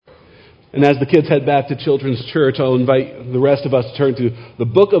And as the kids head back to Children's Church, I'll invite the rest of us to turn to the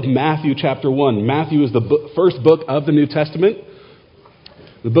book of Matthew, chapter 1. Matthew is the first book of the New Testament.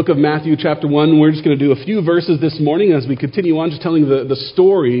 The book of Matthew, chapter 1, we're just going to do a few verses this morning as we continue on just telling the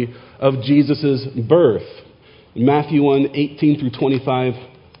story of Jesus' birth. Matthew 1, 18 through 25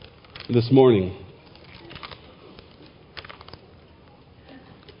 this morning.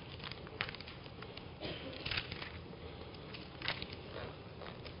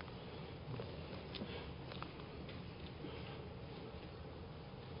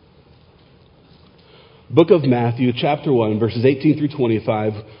 Book of Matthew, chapter 1, verses 18 through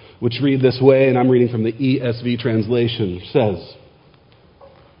 25, which read this way, and I'm reading from the ESV translation, says,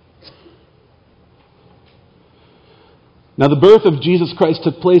 "Now the birth of Jesus Christ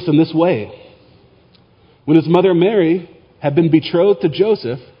took place in this way. When his mother Mary had been betrothed to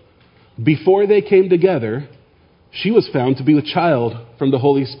Joseph, before they came together, she was found to be with child from the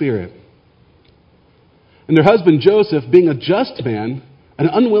Holy Spirit. And her husband Joseph, being a just man and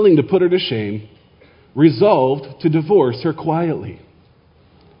unwilling to put her to shame, resolved to divorce her quietly.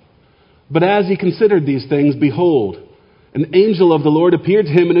 But as he considered these things, behold, an angel of the Lord appeared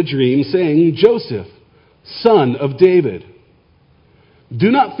to him in a dream, saying, 'Joseph, son of David, do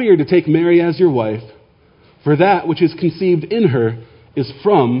not fear to take Mary as your wife, for that which is conceived in her is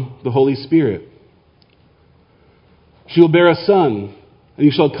from the Holy Spirit. She will bear a son, and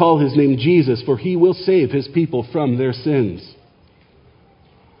you shall call his name Jesus, for he will save his people from their sins.'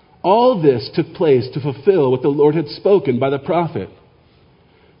 All this took place to fulfill what the Lord had spoken by the prophet.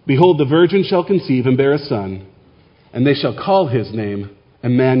 'Behold, the virgin shall conceive and bear a son, and they shall call his name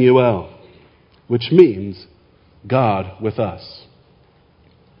Emmanuel,' which means God with us.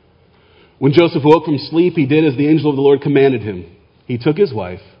 When Joseph woke from sleep, he did as the angel of the Lord commanded him. He took his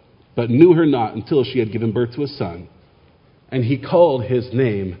wife, but knew her not until she had given birth to a son, and he called his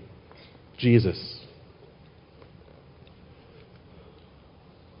name Jesus."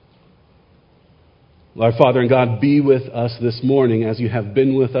 Our Father and God, be with us this morning as you have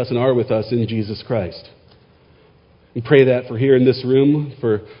been with us and are with us in Jesus Christ. We pray that for here in this room,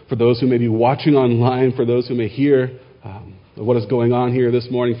 for those who may be watching online, for those who may hear what is going on here this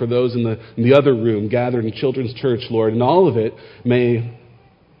morning, for those in the other room gathered in Children's Church, Lord, and all of it, may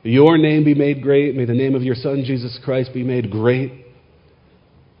your name be made great, may the name of your Son, Jesus Christ, be made great,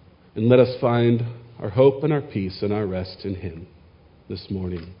 and let us find our hope and our peace and our rest in him this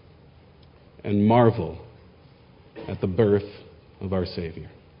morning, and marvel at the birth of our Savior.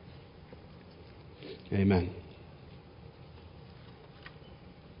 Amen.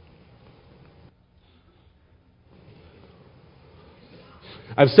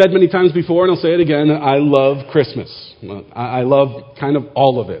 I've said many times before, and I'll say it again, I love Christmas. I love kind of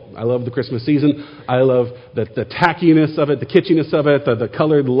all of it. I love the Christmas season. I love the tackiness of it, the kitschiness of it, the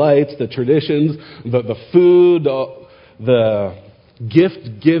colored lights, the traditions, the food, the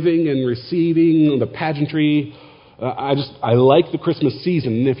gift giving and receiving, the pageantry. I like the Christmas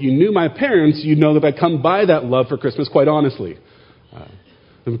season. And if you knew my parents, you'd know that I come by that love for Christmas, quite honestly.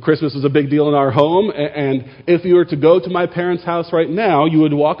 Christmas was a big deal in our home, and if you were to go to my parents' house right now, you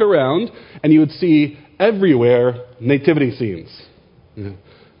would walk around and you would see everywhere nativity scenes.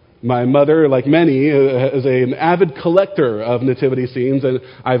 My mother, like many, is an avid collector of nativity scenes, and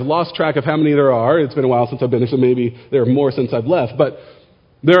I've lost track of how many there are. It's been a while since I've been there, so maybe there are more since I've left. But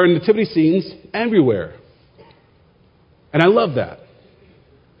there are nativity scenes everywhere. And I love that.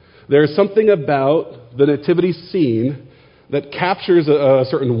 There's something about the nativity scene that captures a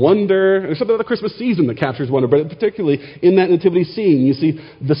certain wonder. There's something about the Christmas season that captures wonder, but particularly in that nativity scene, you see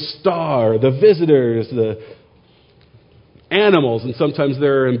the star, the visitors, the animals, and sometimes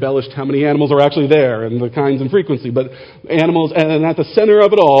they're embellished how many animals are actually there and the kinds and frequency, but animals, and at the center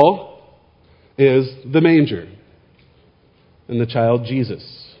of it all is the manger and the child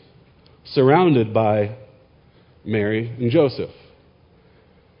Jesus, surrounded by Mary and Joseph.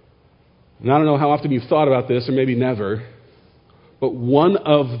 And I don't know how often you've thought about this, or maybe never, but one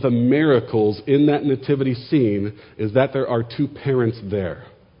of the miracles in that nativity scene is that there are two parents there.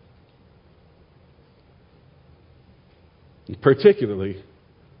 And particularly,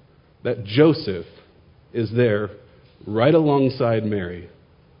 that Joseph is there right alongside Mary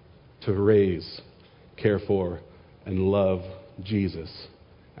to raise, care for, and love Jesus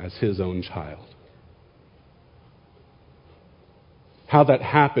as his own child. How that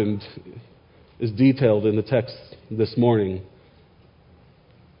happened is detailed in the text this morning.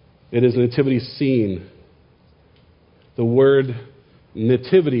 It is a nativity scene. The word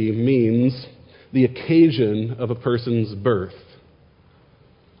nativity means the occasion of a person's birth.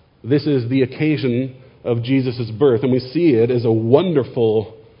 This is the occasion of Jesus' birth, and we see it as a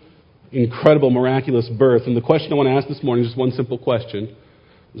wonderful incredible, miraculous birth. And the question I want to ask this morning is just one simple question.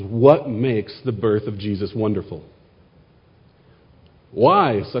 Is what makes the birth of Jesus wonderful?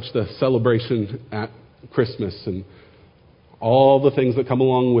 Why such the celebration at Christmas and all the things that come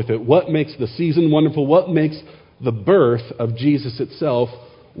along with it? What makes the season wonderful? What makes the birth of Jesus itself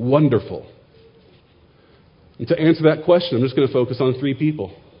wonderful? And to answer that question, I'm just going to focus on three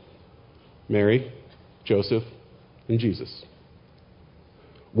people: Mary, Joseph, and Jesus.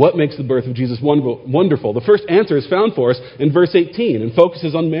 What makes the birth of Jesus wonderful? The first answer is found for us in verse 18 and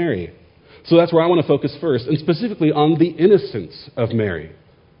focuses on Mary. So that's where I want to focus first, and specifically on the innocence of Mary.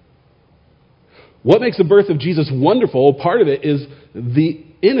 What makes the birth of Jesus wonderful? Part of it is the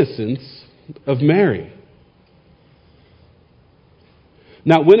innocence of Mary.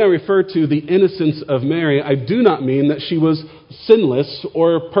 Now, when I refer to the innocence of Mary, I do not mean that she was sinless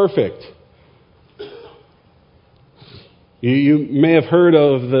or perfect. You may have heard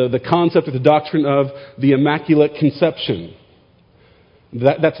of the concept of the doctrine of the Immaculate Conception.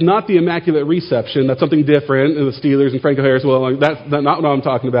 That's not the Immaculate Reception. That's something different. And the Steelers and Franco Harris, well, that's not what I'm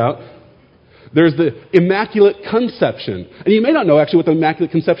talking about. There's the Immaculate Conception. And you may not know actually what the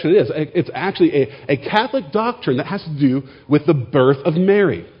Immaculate Conception is. It's actually a Catholic doctrine that has to do with the birth of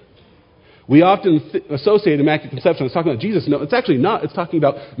Mary. We often associate Immaculate Conception as talking about Jesus. No, it's actually not. It's talking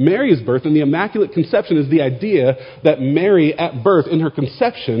about Mary's birth. And the Immaculate Conception is the idea that Mary at birth, in her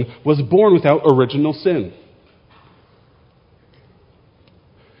conception, was born without original sin.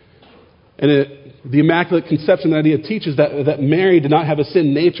 And the Immaculate Conception idea teaches that Mary did not have a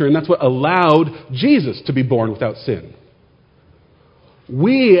sin nature, and that's what allowed Jesus to be born without sin.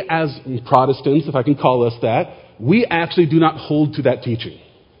 We, as Protestants, if I can call us that, we actually do not hold to that teaching.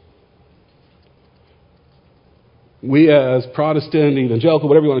 We, as Protestant, evangelical,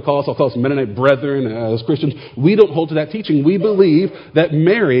 whatever you want to call us, I'll call us Mennonite brethren, as Christians, we don't hold to that teaching. We believe that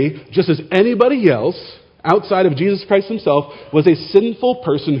Mary, just as anybody else, outside of Jesus Christ himself, was a sinful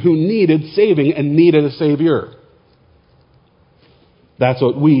person who needed saving and needed a Savior. That's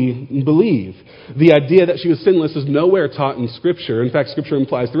what we believe. The idea that she was sinless is nowhere taught in Scripture. In fact, Scripture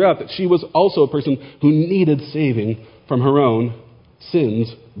implies throughout that she was also a person who needed saving from her own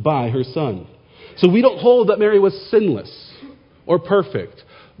sins by her Son. So we don't hold that Mary was sinless or perfect,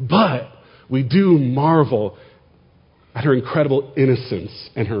 but we do marvel at her incredible innocence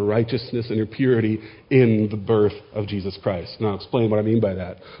and her righteousness and her purity in the birth of Jesus Christ. And I'll explain what I mean by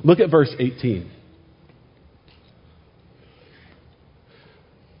that. Look at verse 18.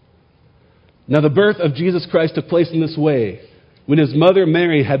 Now the birth of Jesus Christ took place in this way. When his mother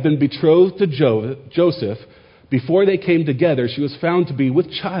Mary had been betrothed to Joseph, before they came together, she was found to be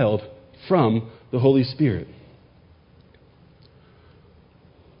with child from the Holy Spirit.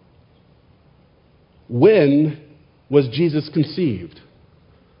 When was Jesus conceived?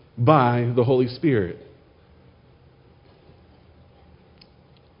 By the Holy Spirit.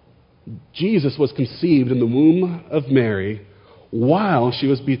 Jesus was conceived in the womb of Mary while she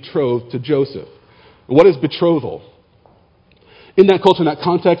was betrothed to Joseph. What is betrothal? In that culture, in that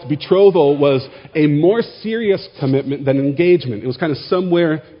context, betrothal was a more serious commitment than engagement. It was kind of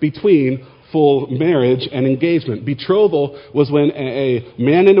somewhere between full marriage and engagement. Betrothal was when a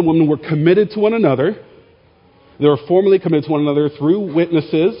man and a woman were committed to one another. They were formally committed to one another through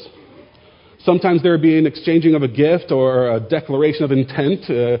witnesses. Sometimes there would be an exchanging of a gift or a declaration of intent,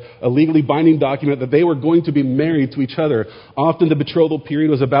 a legally binding document that they were going to be married to each other. Often the betrothal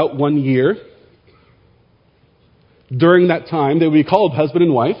period was about 1 year. During that time, they would be called husband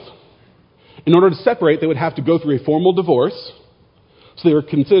and wife. In order to separate, they would have to go through a formal divorce. So they were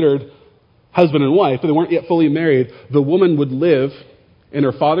considered husband and wife, but they weren't yet fully married. The woman would live in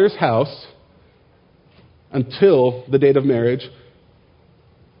her father's house until the date of marriage.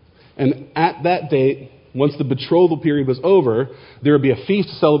 And at that date, once the betrothal period was over, there would be a feast,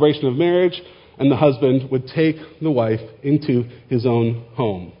 celebration of marriage, and the husband would take the wife into his own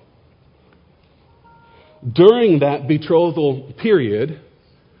home. During that betrothal period,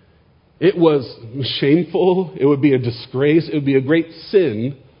 it was shameful, it would be a disgrace, it would be a great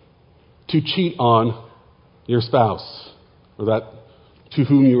sin to cheat on your spouse or that to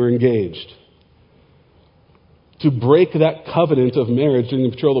whom you were engaged. To break that covenant of marriage during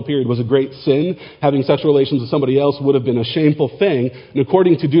the betrothal period was a great sin. Having sexual relations with somebody else would have been a shameful thing. And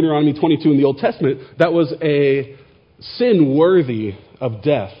according to Deuteronomy 22 in the Old Testament, that was a sin worthy of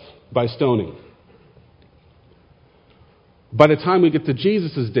death by stoning. By the time we get to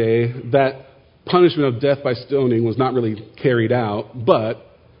Jesus' day, that punishment of death by stoning was not really carried out. But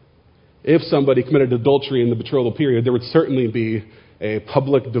if somebody committed adultery in the betrothal period, there would certainly be a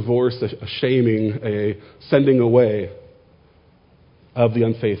public divorce, a shaming, a sending away of the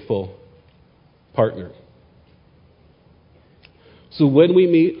unfaithful partner. So when we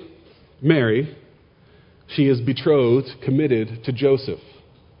meet Mary, she is betrothed, committed to Joseph.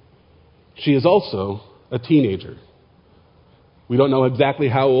 She is also a teenager. We don't know exactly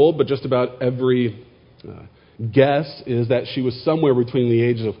how old, but just about every guess is that she was somewhere between the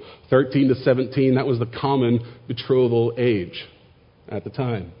ages of 13 to 17. That was the common betrothal age at the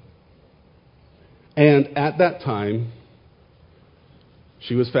time. And at that time,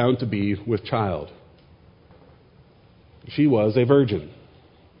 she was found to be with child. She was a virgin.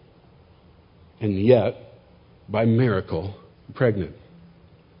 And yet, by miracle, pregnant.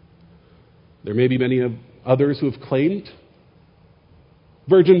 There may be many others who have claimed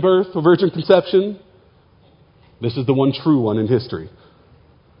virgin birth or virgin conception. This is the one true one in history.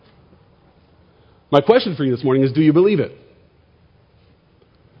 My question for you this morning is, do you believe it?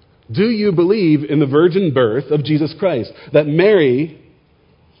 Do you believe in the virgin birth of Jesus Christ? That Mary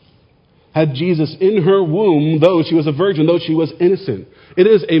had Jesus in her womb, though she was a virgin, though she was innocent. It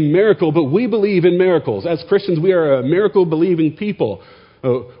is a miracle, but we believe in miracles. As Christians, we are a miracle-believing people.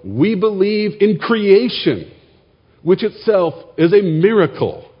 We believe in creation, which itself is a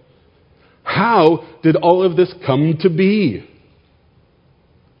miracle. How did all of this come to be?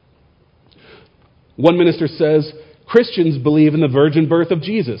 One minister says, Christians believe in the virgin birth of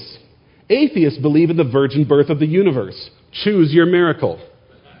Jesus. Atheists believe in the virgin birth of the universe. Choose your miracle.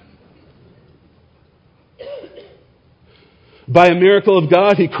 By a miracle of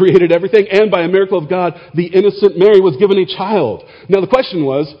God, He created everything, and by a miracle of God, the innocent Mary was given a child. Now the question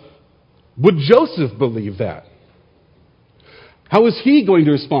was, would Joseph believe that? How is he going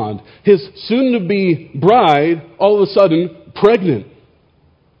to respond? His soon-to-be bride, all of a sudden, pregnant.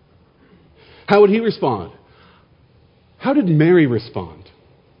 How would he respond? How did Mary respond?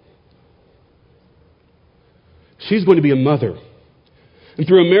 She's going to be a mother. And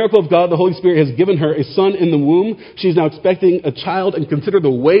through a miracle of God, the Holy Spirit has given her a son in the womb. She's now expecting a child, and consider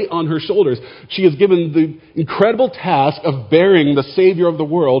the weight on her shoulders. She is given the incredible task of bearing the Savior of the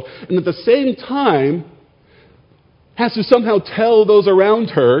world, and at the same time has to somehow tell those around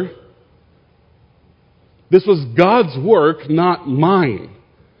her, this was God's work, not mine.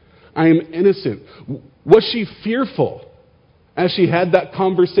 I am innocent. Was she fearful as she had that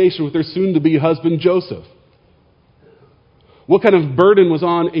conversation with her soon-to-be husband, Joseph? What kind of burden was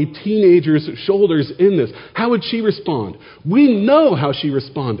on a teenager's shoulders in this? How would she respond? We know how she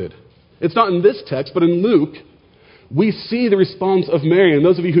responded. It's not in this text, but in Luke, we see the response of Mary. And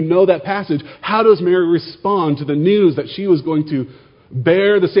those of you who know that passage, how does Mary respond to the news that she was going to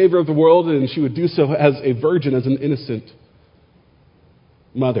bear the Savior of the world, and she would do so as a virgin, as an innocent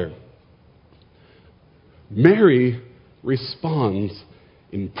mother? Mary responds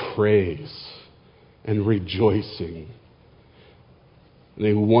in praise and rejoicing. In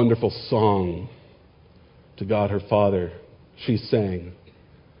a wonderful song to God her Father, she sang,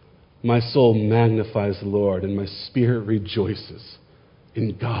 "My soul magnifies the Lord, and my spirit rejoices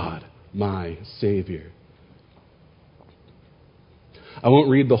in God, my Savior." I won't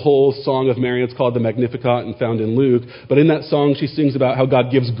read the whole song of Mary. It's called the Magnificat and found in Luke. But in that song, she sings about how God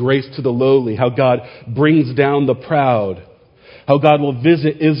gives grace to the lowly, how God brings down the proud, how God will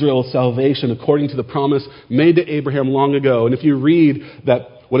visit Israel's salvation according to the promise made to Abraham long ago. And if you read that,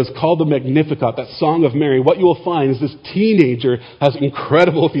 what is called the Magnificat, that song of Mary, what you will find is this teenager has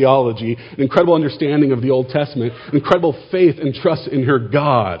incredible theology, an incredible understanding of the Old Testament, incredible faith and trust in her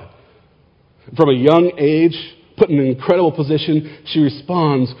God. From a young age, put in an incredible position, she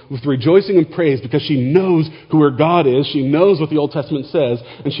responds with rejoicing and praise because she knows who her God is, she knows what the Old Testament says,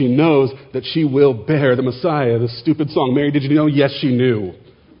 and she knows that she will bear the Messiah. This stupid song, Mary, did you know? Yes, she knew.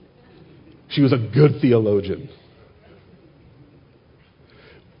 She was a good theologian.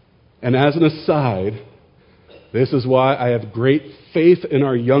 And as an aside, this is why I have great faith in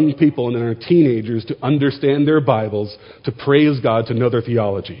our young people and in our teenagers to understand their Bibles, to praise God, to know their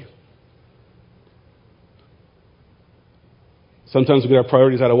theology. Sometimes we get our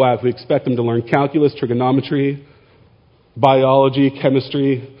priorities out of whack. We expect them to learn calculus, trigonometry, biology,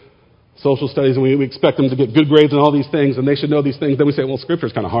 chemistry, social studies, and we expect them to get good grades in all these things, and they should know these things. Then we say, well,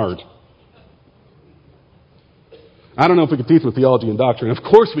 Scripture's kind of hard. I don't know if we can teach them theology and doctrine. Of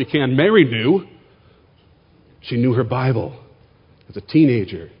course we can. Mary knew. She knew her Bible as a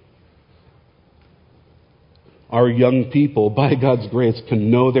teenager. Our young people, by God's grace, can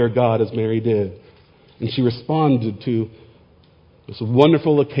know their God as Mary did. And she responded to this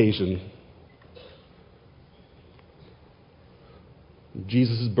wonderful occasion,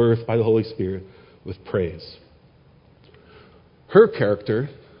 Jesus' birth by the Holy Spirit, with praise. Her character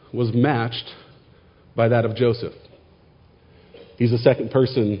was matched by that of Joseph. He's the second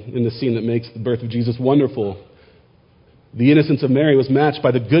person in the scene that makes the birth of Jesus wonderful. The innocence of Mary was matched by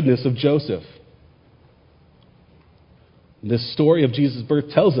the goodness of Joseph. This story of Jesus'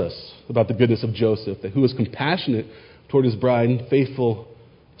 birth tells us about the goodness of Joseph, that who was compassionate toward his bride and faithful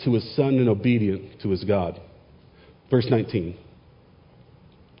to his son and obedient to his God. Verse 19.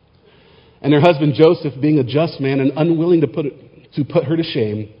 And her husband Joseph, being a just man and unwilling to put her to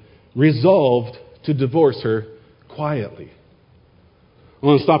shame, resolved to divorce her quietly. I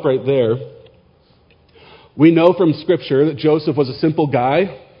want to stop right there. We know from Scripture that Joseph was a simple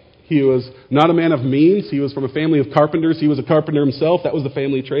guy. He was not a man of means. He was from a family of carpenters. He was a carpenter himself. That was the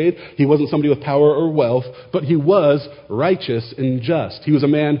family trade. He wasn't somebody with power or wealth, but he was righteous and just. He was a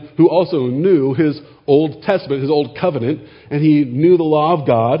man who also knew his Old Testament, his Old Covenant, and he knew the law of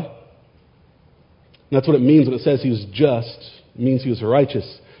God. And that's what it means when it says he was just. It means he was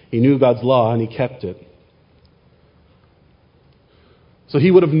righteous. He knew God's law and he kept it. So he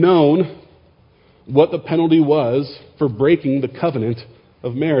would have known what the penalty was for breaking the covenant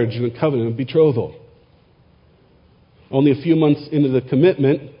of marriage and the covenant of betrothal. Only a few months into the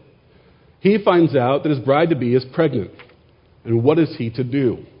commitment, he finds out that his bride-to-be is pregnant. And what is he to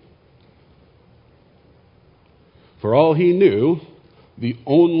do? For all he knew, the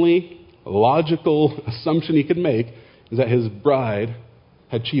only logical assumption he could make is that his bride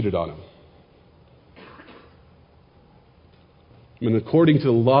had cheated on him. And according to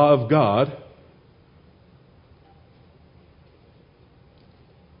the law of God,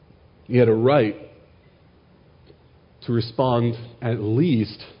 he had a right to respond at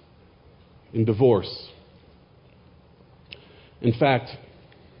least in divorce. In fact,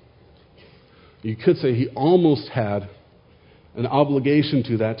 you could say he almost had an obligation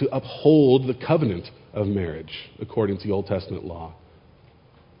to that, to uphold the covenant of marriage according to the Old Testament law.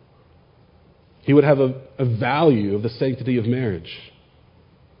 He would have a value of the sanctity of marriage.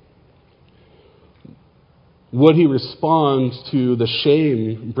 Would he respond to the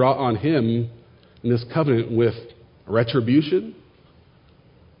shame brought on him in this covenant with retribution,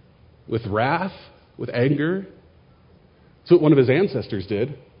 with wrath, with anger? That's what one of his ancestors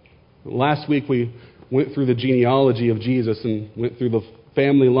did. Last week we went through the genealogy of Jesus and went through the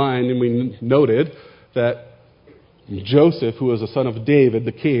family line, and we noted that Joseph, who was a son of David,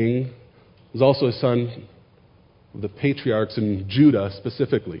 the king, was also a son of the patriarchs in Judah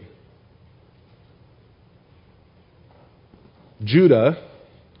specifically. Judah,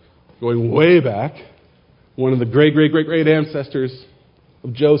 going way back, one of the great ancestors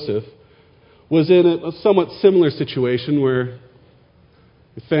of Joseph, was in a somewhat similar situation where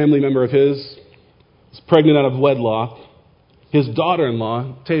a family member of his was pregnant out of wedlock, his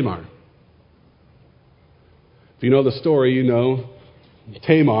daughter-in-law, Tamar. If you know the story, you know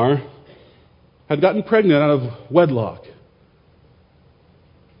Tamar had gotten pregnant out of wedlock.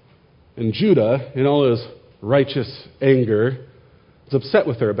 And Judah, in all his righteous anger, was upset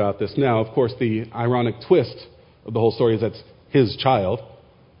with her about this. Now, of course, the ironic twist of the whole story is that's his child.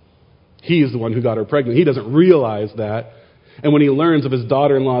 He's the one who got her pregnant. He doesn't realize that. And when he learns of his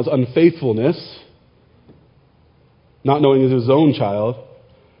daughter-in-law's unfaithfulness, not knowing it's his own child,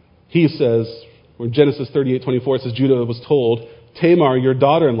 he says, in Genesis 38:24, it says, Judah was told, Tamar, your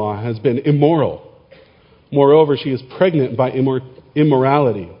daughter-in-law, has been immoral. Moreover, she is pregnant by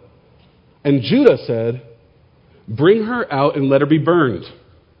immorality. And Judah said, bring her out and let her be burned.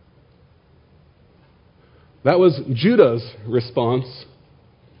 That was Judah's response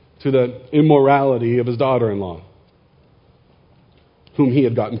to the immorality of his daughter-in-law, whom he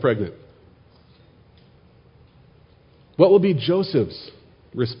had gotten pregnant. What will be Joseph's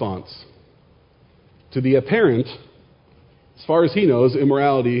response to the apparent, as far as he knows,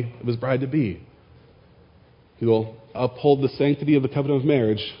 immorality of his bride-to-be? He will uphold the sanctity of the covenant of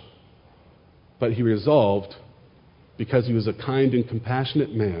marriage, but he resolved, because he was a kind and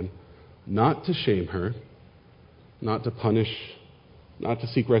compassionate man, not to shame her, not to punish, not to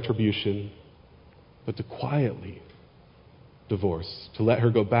seek retribution, but to quietly divorce, to let her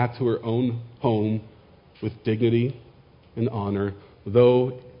go back to her own home with dignity and honor,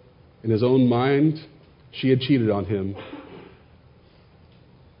 though in his own mind she had cheated on him.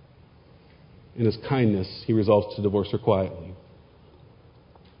 In his kindness, he resolved to divorce her quietly.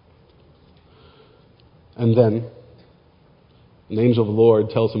 And then an angel of the Lord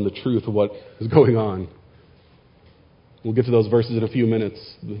tells him the truth of what is going on. We'll get to those verses in a few minutes.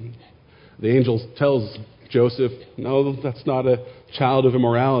 The angel tells Joseph, no, that's not a child of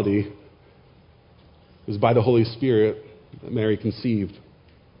immorality. It was by the Holy Spirit that Mary conceived.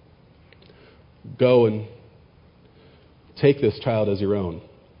 Go and take this child as your own.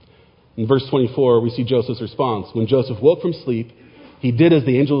 In verse 24, we see Joseph's response. When Joseph woke from sleep, He did as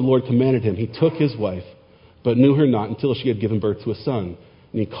the angel of the Lord commanded him. He took his wife, but knew her not until she had given birth to a son,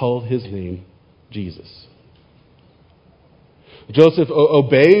 and he called his name Jesus. Joseph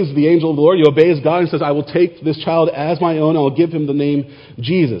obeys the angel of the Lord. He obeys God and says, I will take this child as my own. I will give him the name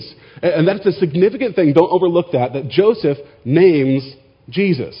Jesus. And that's a significant thing. Don't overlook that Joseph names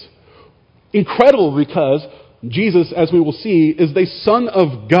Jesus. Incredible, because Jesus, as we will see, is the Son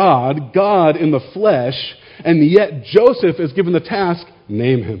of God, God in the flesh, and yet Joseph is given the task,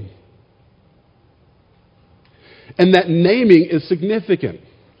 name him. And that naming is significant.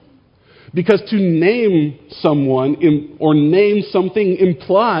 Because to name someone or name something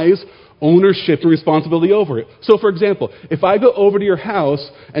implies ownership and responsibility over it. So, for example, if I go over to your house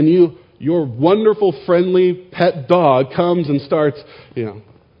and your wonderful, friendly pet dog comes and starts,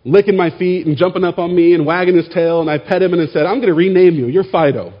 licking my feet and jumping up on me and wagging his tail, and I pet him and I said, I'm going to rename you. You're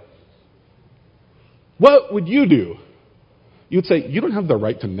Fido. What would you do? You'd say, you don't have the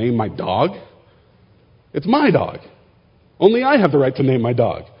right to name my dog. It's my dog. Only I have the right to name my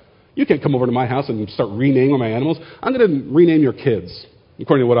dog. You can't come over to my house and start renaming my animals. I'm going to rename your kids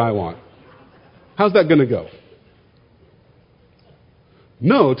according to what I want. How's that going to go?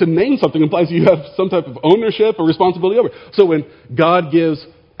 No, to name something implies you have some type of ownership or responsibility over it. So when God gives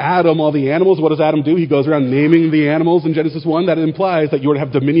Adam all the animals, what does Adam do? He goes around naming the animals in Genesis 1. That implies that you are to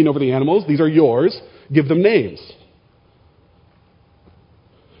have dominion over the animals. These are yours. Give them names.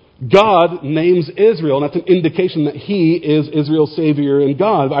 God names Israel, and that's an indication that He is Israel's Savior and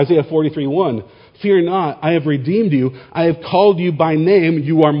God. Isaiah 43:1. Fear not, I have redeemed you. I have called you by name.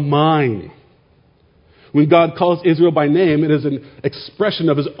 You are mine. When God calls Israel by name, it is an expression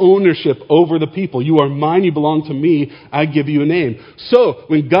of His ownership over the people. You are mine, you belong to me, I give you a name. So,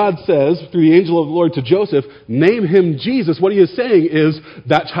 when God says, through the angel of the Lord to Joseph, name him Jesus, what He is saying is,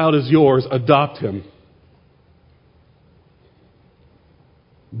 that child is yours, adopt him.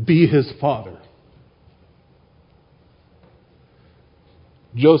 Be his father.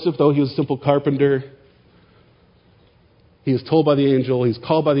 Joseph, though he was a simple carpenter, he is told by the angel, he's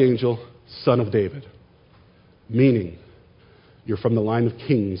called by the angel, son of David. Meaning, you're from the line of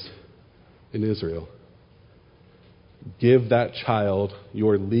kings in Israel. Give that child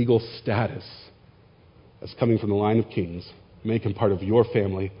your legal status as coming from the line of kings. Make him part of your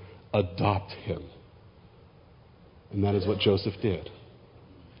family. Adopt him. And that is what Joseph did.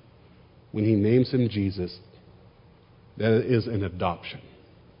 When he names him Jesus, that is an adoption.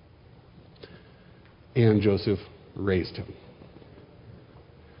 And Joseph raised him.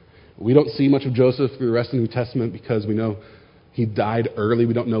 We don't see much of Joseph through the rest of the New Testament because we know he died early.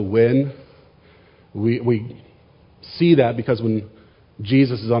 We don't know when. We see that because when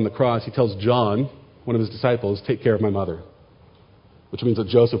Jesus is on the cross, he tells John, one of his disciples, take care of my mother. Which means that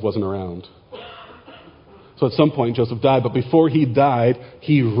Joseph wasn't around. So at some point, Joseph died, but before he died,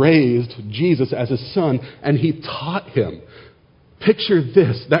 he raised Jesus as his son, and he taught him. Picture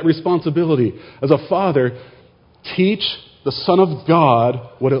this, that responsibility. As a father, teach the Son of God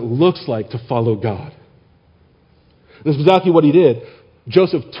what it looks like to follow God. This is exactly what he did.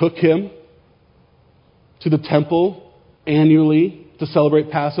 Joseph took him to the temple annually to celebrate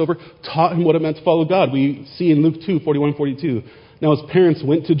Passover, taught him what it meant to follow God. We see in Luke 2:41-42. Now his parents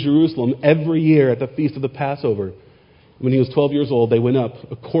went to Jerusalem every year at the feast of the Passover. When he was 12 years old, they went up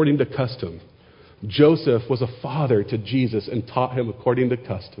according to custom. Joseph was a father to Jesus and taught him according to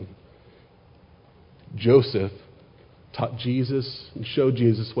custom. Joseph taught Jesus and showed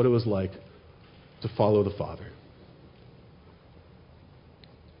Jesus what it was like to follow the Father.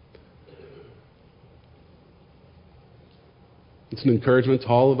 It's an encouragement to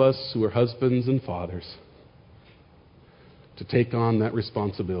all of us who are husbands and fathers to take on that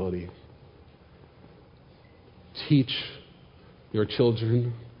responsibility. Teach your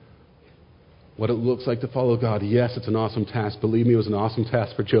children what it looks like to follow God. Yes, it's an awesome task. Believe me, it was an awesome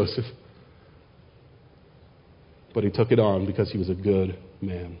task for Joseph. But he took it on because he was a good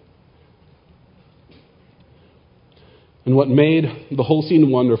man. And what made the whole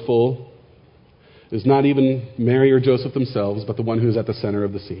scene wonderful is not even Mary or Joseph themselves, but the one who is at the center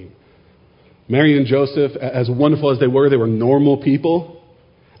of the scene. Mary and Joseph, as wonderful as they were normal people.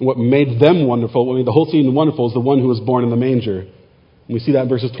 And what made them wonderful, what made the whole scene wonderful, is the one who was born in the manger. And we see that in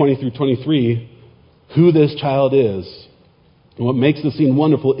verses 20-23, who this child is. And what makes the scene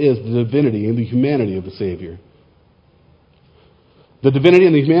wonderful is the divinity and the humanity of the Savior. The divinity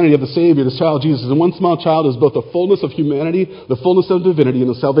and the humanity of the Savior, this child Jesus, and one small child is both the fullness of humanity, the fullness of divinity, and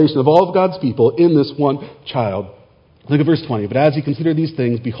the salvation of all of God's people in this one child. Look at verse 20. But as he considered these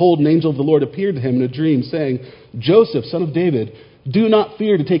things, behold, an angel of the Lord appeared to him in a dream, saying, Joseph, son of David, do not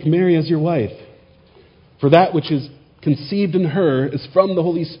fear to take Mary as your wife. For that which is conceived in her is from the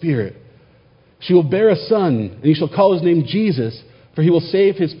Holy Spirit. She will bear a son, and he shall call his name Jesus, for he will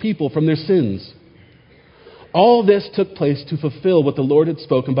save his people from their sins. All this took place to fulfill what the Lord had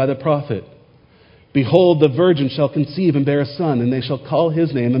spoken by the prophet. Behold, the virgin shall conceive and bear a son, and they shall call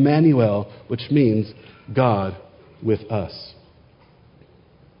his name Emmanuel, which means God with us.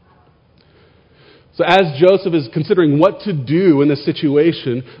 So as Joseph is considering what to do in this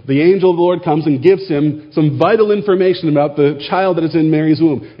situation, the angel of the Lord comes and gives him some vital information about the child that is in Mary's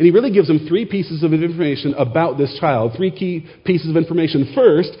womb. And he really gives him 3 pieces of information about this child, 3 key pieces of information.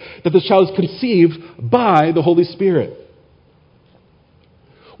 First, that this child is conceived by the Holy Spirit.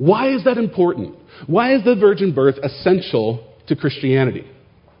 Why is that important? Why is the virgin birth essential to Christianity,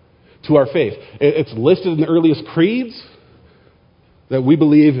 to our faith? It's listed in the earliest creeds that we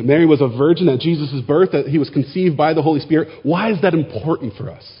believe Mary was a virgin at Jesus' birth, that he was conceived by the Holy Spirit. Why is that important for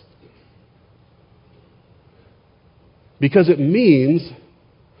us? Because it means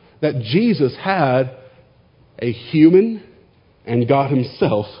that Jesus had a human and God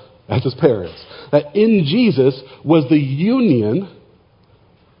himself as his parents. That in Jesus was the union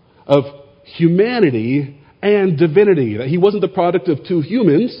of humanity and divinity. That he wasn't the product of 2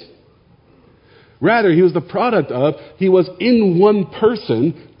 humans. Rather, he was the product of, he was in one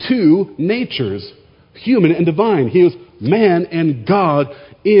person, 2 natures, human and divine. He was man and God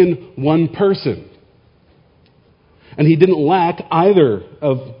in one person. And he didn't lack either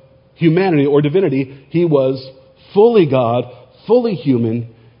of humanity or divinity. He was fully God, fully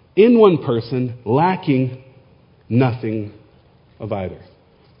human, in one person, lacking nothing of either.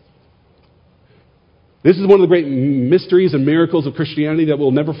 This is one of the great mysteries and miracles of Christianity that we'll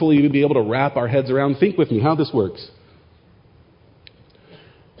never fully be able to wrap our heads around. Think with me how this works.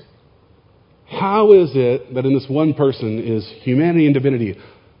 How is it that in this one person is humanity and divinity?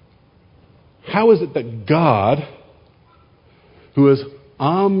 How is it that God, who is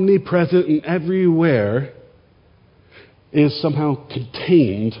omnipresent and everywhere, is somehow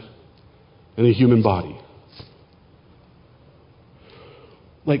contained in a human body?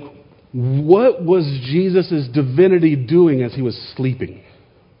 Like, what was Jesus' divinity doing as he was sleeping?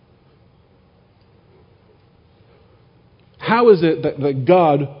 How is it that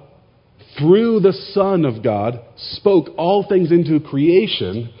God, through the Son of God, spoke all things into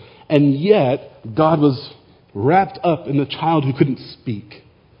creation, and yet God was wrapped up in the child who couldn't speak?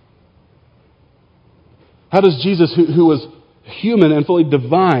 How does Jesus, who was human and fully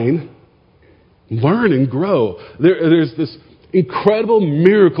divine, learn and grow? There's this incredible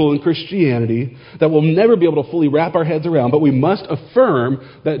miracle in Christianity that we'll never be able to fully wrap our heads around, but we must affirm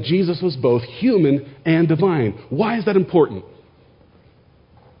that Jesus was both human and divine. Why is that important?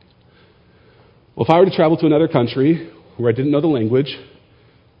 Well, if I were to travel to another country where I didn't know the language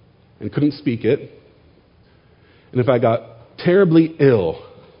and couldn't speak it, and if I got terribly ill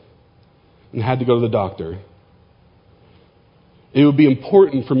and had to go to the doctor, it would be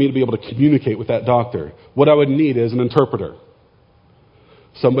important for me to be able to communicate with that doctor. What I would need is an interpreter.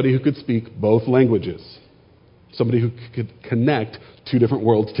 Somebody who could speak both languages. Somebody who could connect 2 different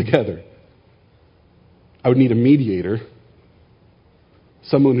worlds together. I would need a mediator.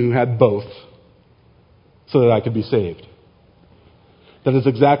 Someone who had both so that I could be saved. That is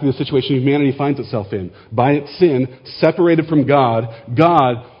exactly the situation humanity finds itself in. By its sin, separated from God,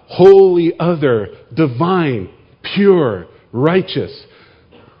 God, holy, other, divine, pure, righteous.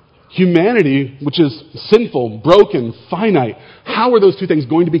 Humanity, which is sinful, broken, finite. How are those 2 things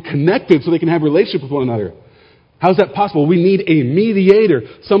going to be connected so they can have a relationship with one another? How is that possible? We need a mediator,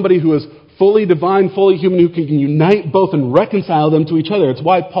 somebody who is fully divine, fully human, who can unite both and reconcile them to each other. It's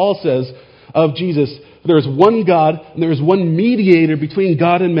why Paul says of Jesus, there is one God and there is one mediator between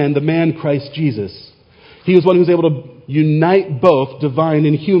God and men, the man Christ Jesus. He is one who's able to unite both divine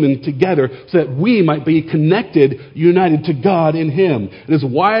and human together so that we might be connected, united to God in him. It is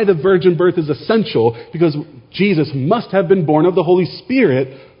why the virgin birth is essential, because Jesus must have been born of the Holy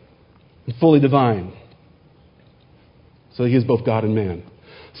Spirit and fully divine. So he is both God and man.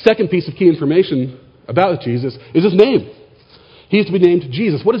 Second piece of key information about Jesus is his name. He is to be named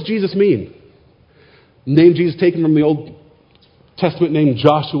Jesus. What does Jesus mean? Name Jesus taken from the Old Testament name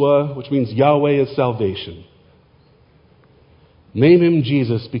Joshua, which means Yahweh is salvation. Name him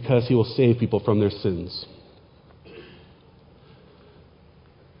Jesus because he will save people from their sins.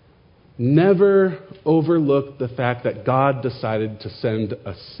 Never overlook the fact that God decided to send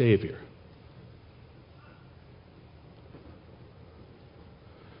a Savior.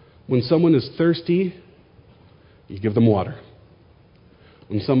 When someone is thirsty, you give them water.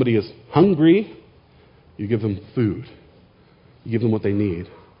 When somebody is hungry, you give them food. You give them what they need.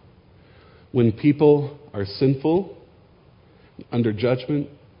 When people are sinful under judgment,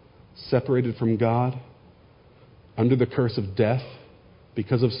 separated from God, under the curse of death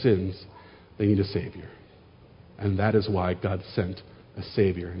because of sins, they need a Savior. And that is why God sent a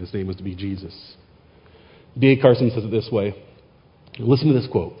Savior, and his name was to be Jesus. D.A. Carson says it this way. Listen to this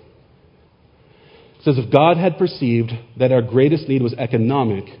quote. It says, if God had perceived that our greatest need was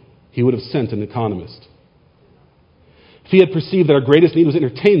economic, he would have sent an economist. If he had perceived that our greatest need was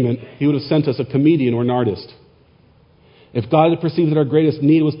entertainment, he would have sent us a comedian or an artist. If God had perceived that our greatest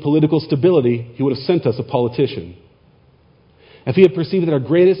need was political stability, he would have sent us a politician. If he had perceived that our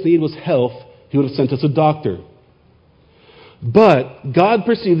greatest need was health, he would have sent us a doctor. But God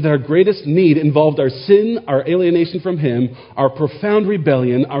perceived that our greatest need involved our sin, our alienation from him, our profound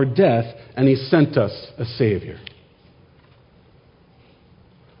rebellion, our death, and he sent us a Savior.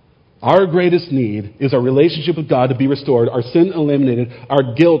 Our greatest need is our relationship with God to be restored, our sin eliminated,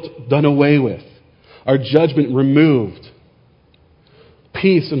 our guilt done away with, our judgment removed,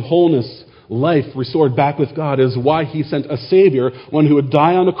 peace and wholeness, life restored back with God is why he sent a Savior, one who would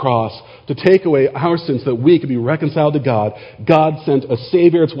die on a cross to take away our sins so that we could be reconciled to God. God sent a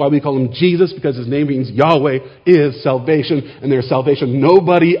Savior. It's why we call him Jesus, because his name means Yahweh is salvation, and there's salvation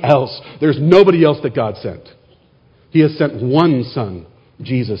nobody else. There's nobody else that God sent. He has sent one Son,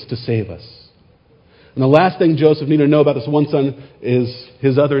 Jesus, to save us. And the last thing Joseph needed to know about this one son is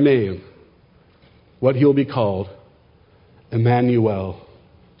his other name, what he will be called, Emmanuel,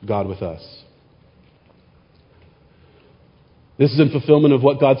 God with us. This is in fulfillment of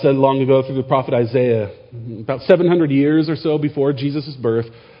what God said long ago through the prophet Isaiah. About 700 years or so before Jesus' birth,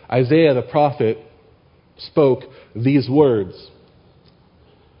 Isaiah the prophet spoke these words.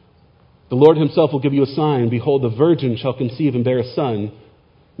 The Lord himself will give you a sign. Behold, the virgin shall conceive and bear a son.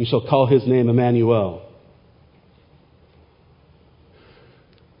 You shall call his name Emmanuel.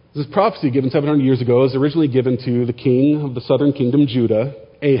 This prophecy given 700 years ago is originally given to the king of the southern kingdom, Judah,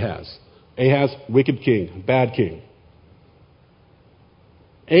 Ahaz. Ahaz, wicked king, bad king.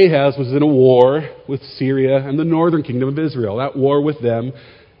 Ahaz was in a war with Syria and the northern kingdom of Israel. That war with them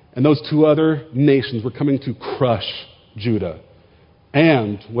and those two other nations were coming to crush Judah.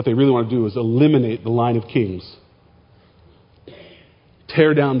 And what they really want to do is eliminate the line of kings.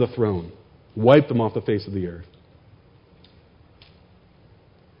 Tear down the throne. Wipe them off the face of the earth.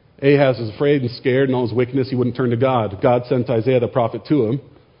 Ahaz was afraid and scared, and all his wickedness, he wouldn't turn to God. God sent Isaiah the prophet to him.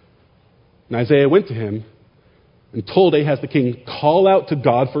 And Isaiah went to him and told Ahaz the king, call out to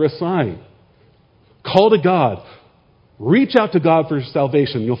God for a sign. Call to God. Reach out to God for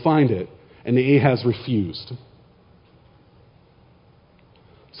salvation. You'll find it. And Ahaz refused.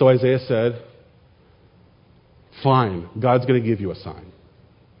 So Isaiah said, fine, God's going to give you a sign.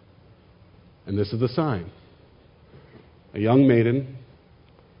 And this is the sign. A young maiden,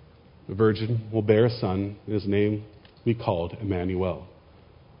 a virgin, will bear a son, and his name will be called Emmanuel.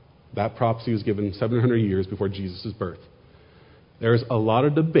 That prophecy was given 700 years before Jesus' birth. There is a lot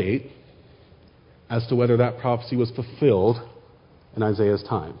of debate as to whether that prophecy was fulfilled in Isaiah's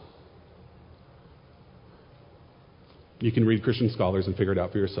time. You can read Christian scholars and figure it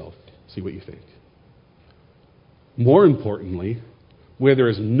out for yourself. See what you think. More importantly, where there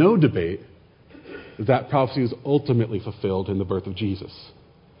is no debate, that prophecy was ultimately fulfilled in the birth of Jesus.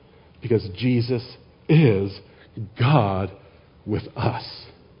 Because Jesus is God with us.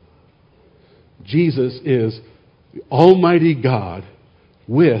 Jesus is the Almighty God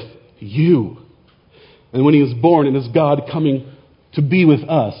with you. And when he was born, and is God coming to be with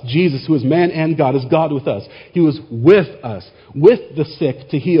us, Jesus, who is man and God, is God with us. He was with us, with the sick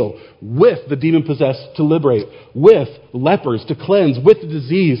to heal, with the demon-possessed to liberate, with lepers to cleanse, with the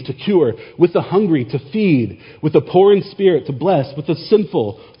diseased to cure, with the hungry to feed, with the poor in spirit to bless, with the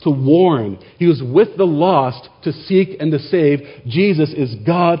sinful to warn. He was with the lost to seek and to save. Jesus is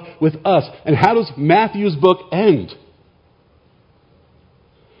God with us. And how does Matthew's book end?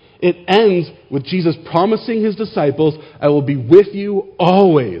 It ends with Jesus promising his disciples, I will be with you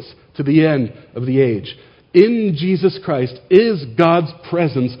always to the end of the age. In Jesus Christ is God's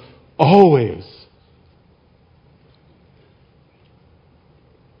presence always.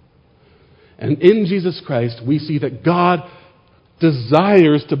 And in Jesus Christ, we see that God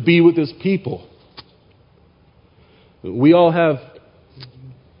desires to be with his people. We all have,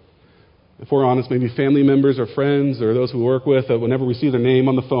 if we're honest, maybe family members or friends or those we work with, that whenever we see their name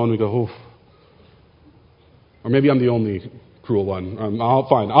on the phone, we go, oof. Or maybe I'm the only cruel one.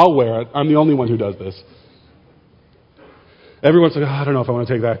 Fine, I'll wear it. I'm the only one who does this. Everyone's like, I don't know if I want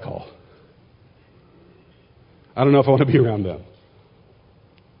to take that call. I don't know if I want to be around them.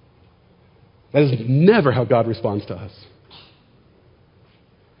 That is never how God responds to us.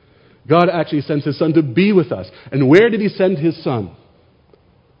 God actually sends his Son to be with us. And where did he send his Son?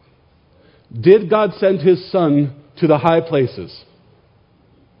 Did God send his Son to the high places?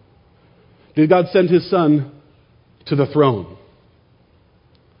 Did God send his Son to the throne?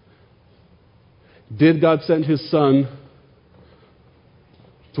 Did God send his Son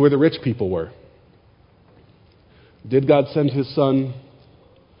to where the rich people were? Did God send his Son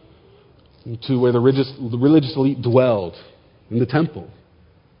to where the religious elite dwelled, in the temple?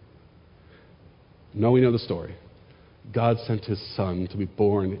 No, we know the story. God sent his Son to be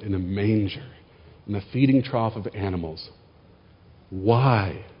born in a manger, in a feeding trough of animals.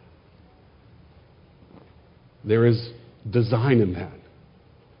 Why? There is design in that.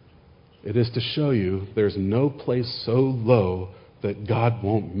 It is to show you there's no place so low that God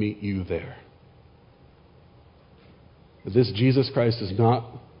won't meet you there. This Jesus Christ is not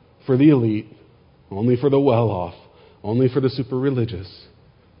for the elite, only for the well-off, only for the super religious.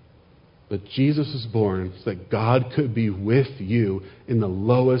 But Jesus was born so that God could be with you in the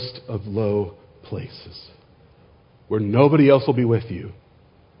lowest of low places, where nobody else will be with you.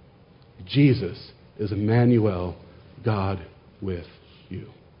 Jesus is Emmanuel, God with you.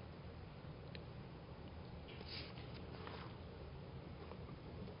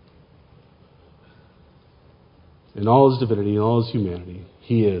 In all his divinity, in all his humanity,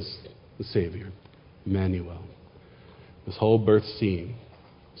 he is the Savior, Emmanuel. This whole birth scene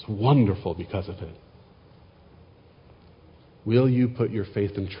is wonderful because of it. Will you put your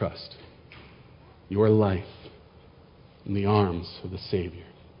faith and trust, your life, in the arms of the Savior?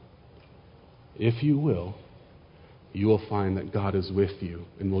 If you will, you will find that God is with you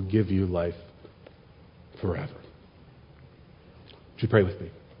and will give you life forever. Would you pray with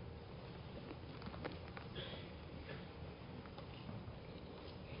me?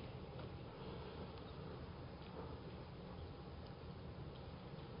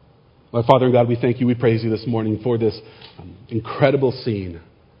 My Father and God, we thank you, we praise you this morning for this incredible scene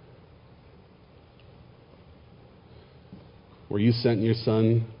where you sent your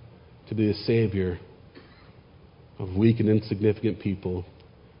Son to be the Savior of weak and insignificant people.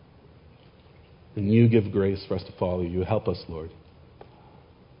 And you give grace for us to follow you. Help us, Lord.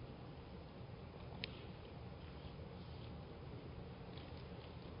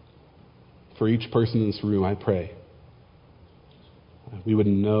 For each person in this room, I pray we would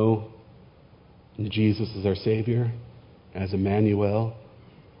know Jesus as our Savior, as Emmanuel,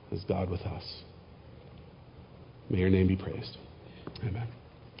 as God with us. May your name be praised. Amen.